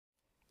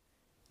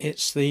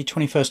It's the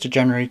 21st of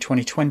January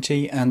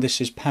 2020 and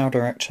this is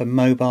PowerDirector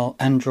Mobile,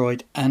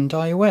 Android and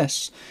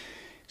iOS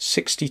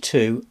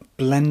 62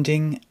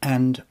 Blending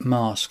and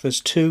Mask. There's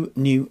two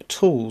new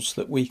tools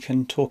that we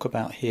can talk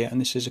about here,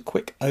 and this is a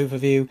quick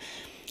overview,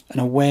 an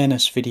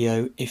awareness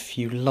video if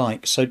you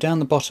like. So down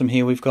the bottom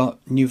here we've got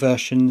new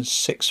version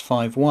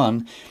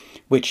 651,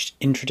 which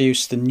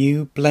introduced the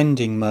new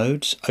blending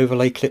modes,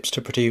 overlay clips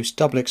to produce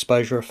double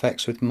exposure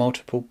effects with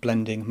multiple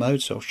blending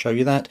modes. So I'll show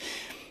you that.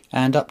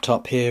 And up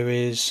top here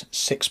is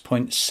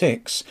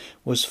 6.6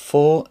 was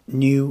 4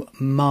 new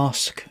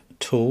mask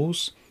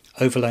tools,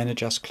 overlay and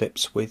adjust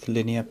clips with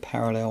linear,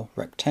 parallel,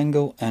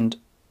 rectangle and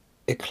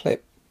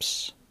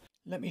ellipse.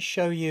 Let me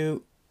show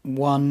you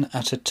one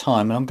at a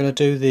time, and I'm going to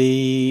do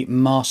the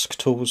mask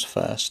tools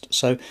first.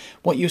 So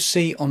what you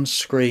see on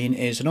screen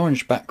is an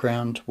orange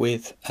background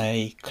with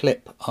a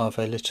clip of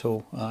a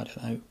little, I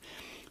don't know,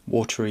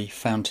 watery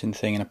fountain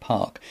thing in a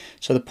park.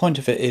 So the point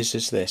of it is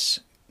this: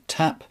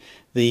 tap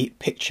the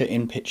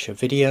picture-in-picture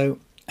video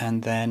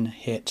and then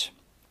hit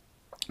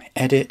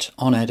edit.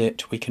 On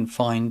edit we can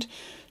find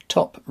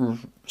top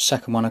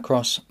second one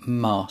across,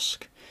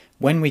 mask.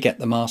 When we get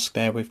the mask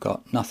there, we've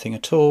got nothing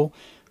at all.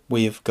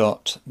 We've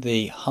got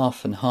the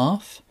half and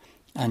half,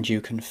 and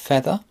you can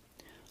feather,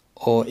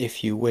 or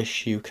if you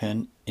wish you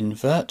can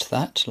invert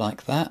that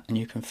like that and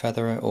you can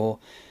feather it, or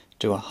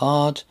do a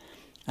hard,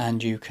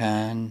 and you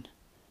can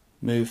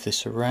move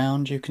this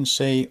around, you can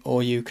see,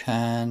 or you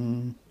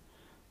can,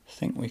 I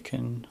think we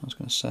can, I was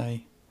going to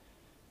say,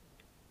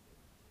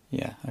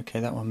 yeah, okay,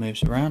 that one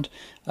moves around.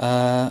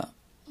 Looks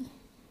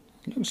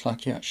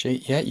like you actually,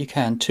 yeah, you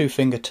can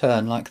two-finger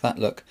turn like that,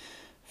 look,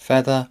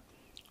 feather,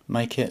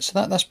 make it,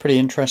 so that's pretty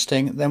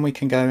interesting. Then we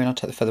can go in, I'll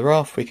take the feather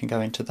off, we can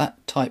go into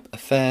that type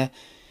affair,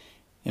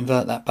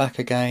 invert that back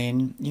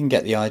again, you can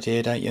get the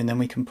idea, don't you? And then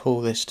we can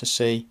pull this to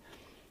see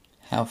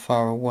how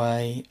far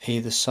away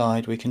either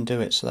side we can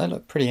do it, so that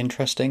look pretty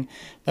interesting.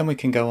 Then we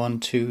can go on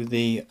to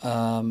the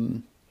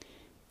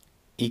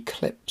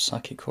ellipse, I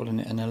keep calling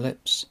it an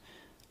ellipse,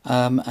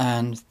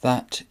 and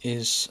that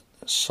is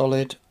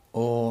solid,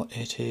 or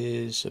it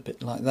is a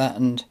bit like that.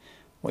 And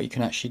what you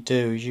can actually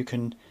do is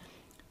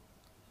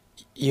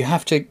you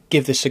have to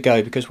give this a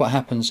go, because what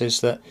happens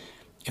is that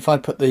if I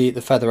put the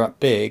feather up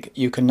big,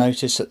 you can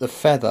notice that the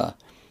feather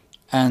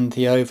and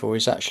the oval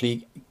is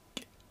actually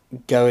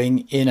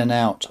going in and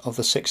out of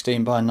the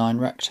 16 by 9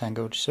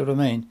 rectangle. Do you see what I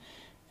mean?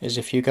 Is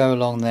if you go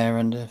along there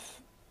and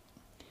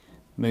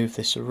move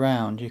this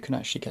around, you can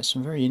actually get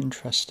some very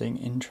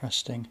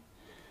interesting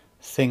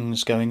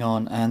things going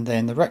on. And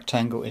then the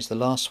rectangle is the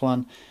last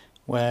one,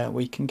 where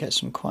we can get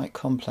some quite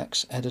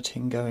complex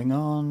editing going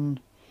on.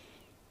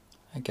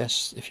 I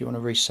guess if you want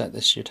to reset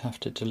this, you'd have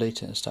to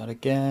delete it and start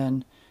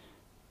again.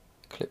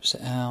 Clips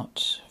it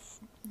out.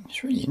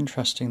 It's really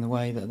interesting the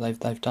way that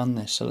they've done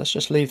this. So let's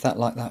just leave that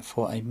like that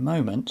for a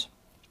moment,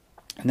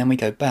 and then we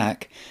go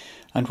back,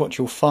 and what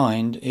you'll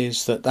find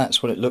is that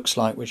that's what it looks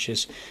like, which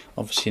is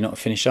obviously not a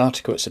finished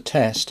article, it's a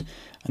test.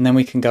 And then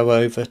we can go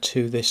over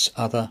to this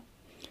other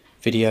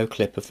video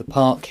clip of the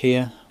park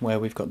here, where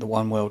we've got the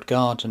One World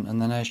Garden,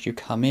 and then as you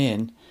come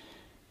in,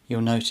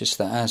 you'll notice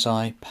that as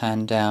I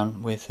pan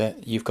down with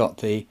it, you've got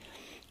the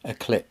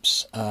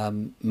ellipse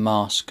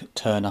mask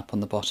turn up on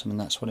the bottom, and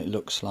that's what it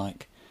looks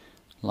like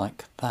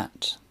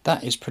that.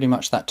 That is pretty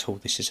much that tool.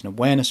 This is an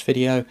awareness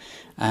video,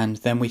 and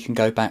then we can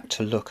go back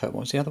to look at,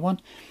 what was the other one?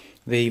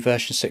 The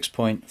version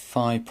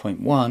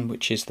 6.5.1,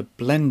 which is the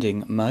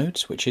blending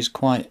modes, which is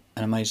quite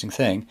an amazing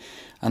thing.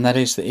 And that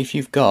is that if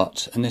you've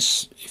got, and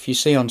this, if you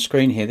see on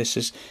screen here, this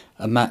is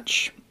a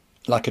match,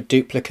 like a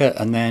duplicate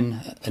and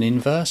then an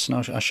inverse, and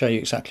I'll show you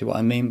exactly what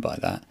I mean by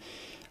that.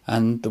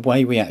 And the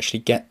way we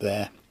actually get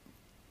there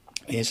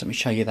is, let me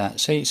show you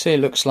that. See, it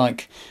looks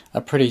like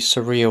a pretty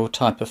surreal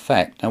type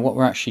effect. Now what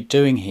we're actually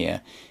doing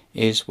here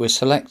is we're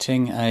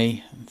selecting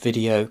a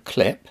video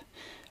clip,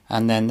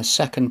 and then the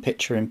second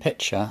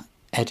picture-in-picture,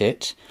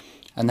 edit,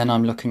 and then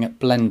I'm looking at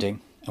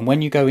blending. And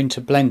when you go into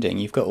blending,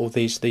 you've got all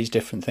these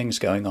different things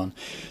going on.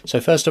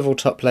 So first of all,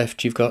 top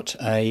left, you've got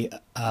a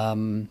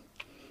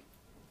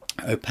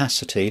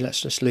opacity.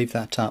 Let's just leave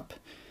that up.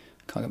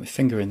 Can't get my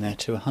finger in there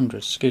to 100.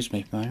 Excuse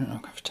me, I'll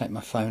have to take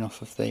my phone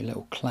off of the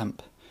little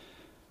clamp.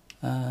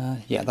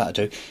 Yeah, that'll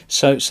do.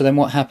 So then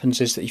what happens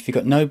is that if you've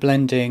got no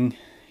blending,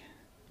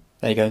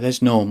 there you go,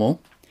 there's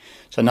normal.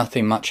 So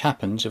nothing much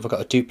happens. If I've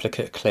got a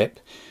duplicate clip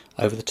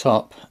over the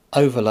top,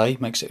 overlay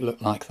makes it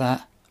look like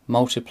that,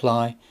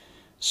 multiply,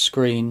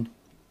 screen,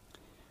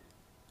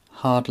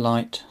 hard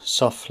light,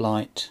 soft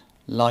light,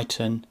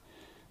 lighten,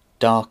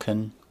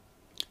 darken,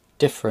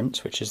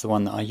 difference, which is the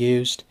one that I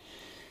used.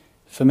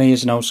 For me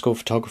as an old school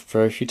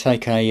photographer, if you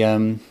take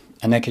a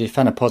negative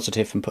and a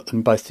positive and put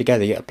them both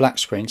together, you get a black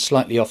screen,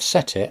 slightly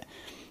offset it,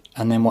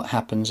 and then what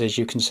happens is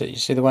you can see, you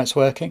see the way it's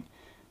working?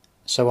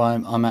 So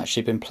I'm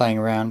actually been playing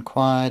around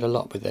quite a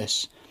lot with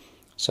this.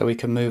 So we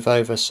can move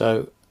over,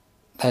 so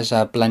there's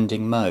our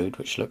blending mode,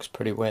 which looks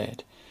pretty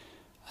weird.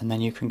 And then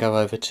you can go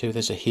over to,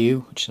 there's a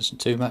hue, which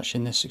doesn't do much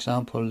in this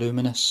example,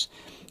 luminous.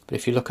 But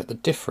if you look at the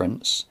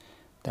difference,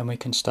 then we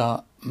can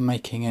start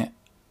making it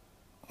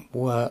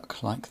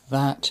work like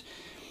that.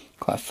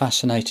 Quite a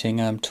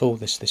fascinating tool,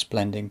 this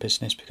blending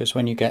business, because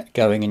when you get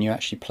going and you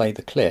actually play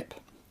the clip,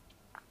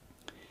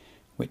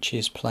 which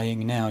is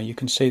playing now, you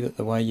can see that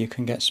the way you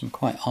can get some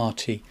quite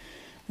arty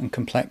and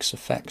complex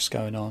effects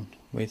going on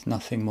with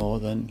nothing more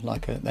than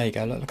like a, there you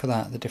go, look at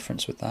that, the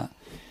difference with that.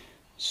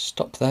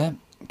 Stop there,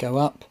 go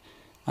up,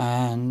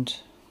 and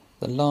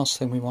the last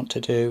thing we want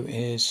to do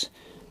is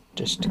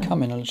just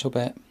come in a little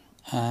bit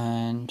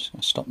and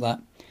stop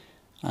that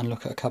and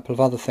look at a couple of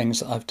other things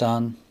that I've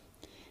done.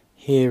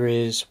 Here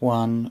is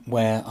one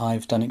where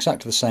I've done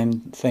exactly the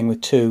same thing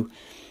with two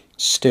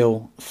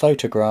still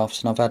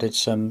photographs, and I've added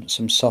some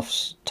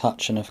soft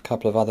touch and a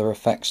couple of other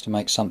effects to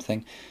make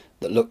something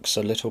that looks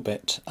a little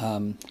bit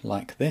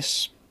like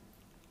this,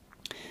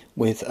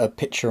 with a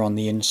picture on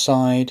the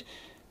inside.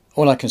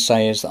 All I can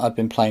say is that I've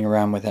been playing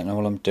around with it, and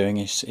all I'm doing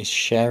is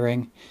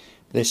sharing.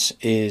 This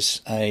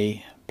is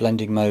a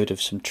blending mode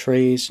of some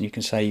trees, and you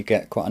can say you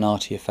get quite an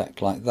arty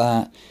effect like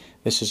that.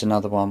 This is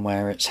another one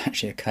where it's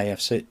actually a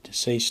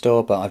KFC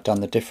store, but I've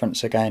done the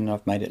difference again, and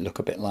I've made it look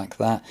a bit like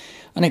that,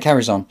 and it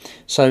carries on.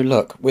 So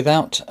look,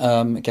 without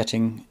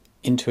getting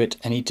into it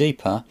any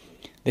deeper,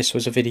 this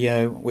was a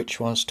video which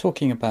was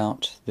talking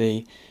about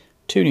the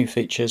two new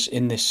features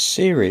in this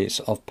series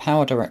of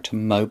PowerDirector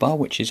Mobile,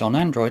 which is on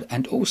Android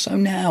and also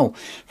now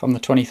from the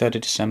 23rd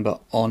of December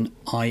on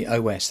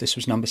iOS. This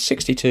was number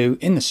 62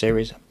 in the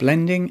series,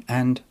 Blending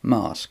and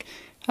Mask.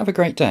 Have a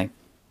great day.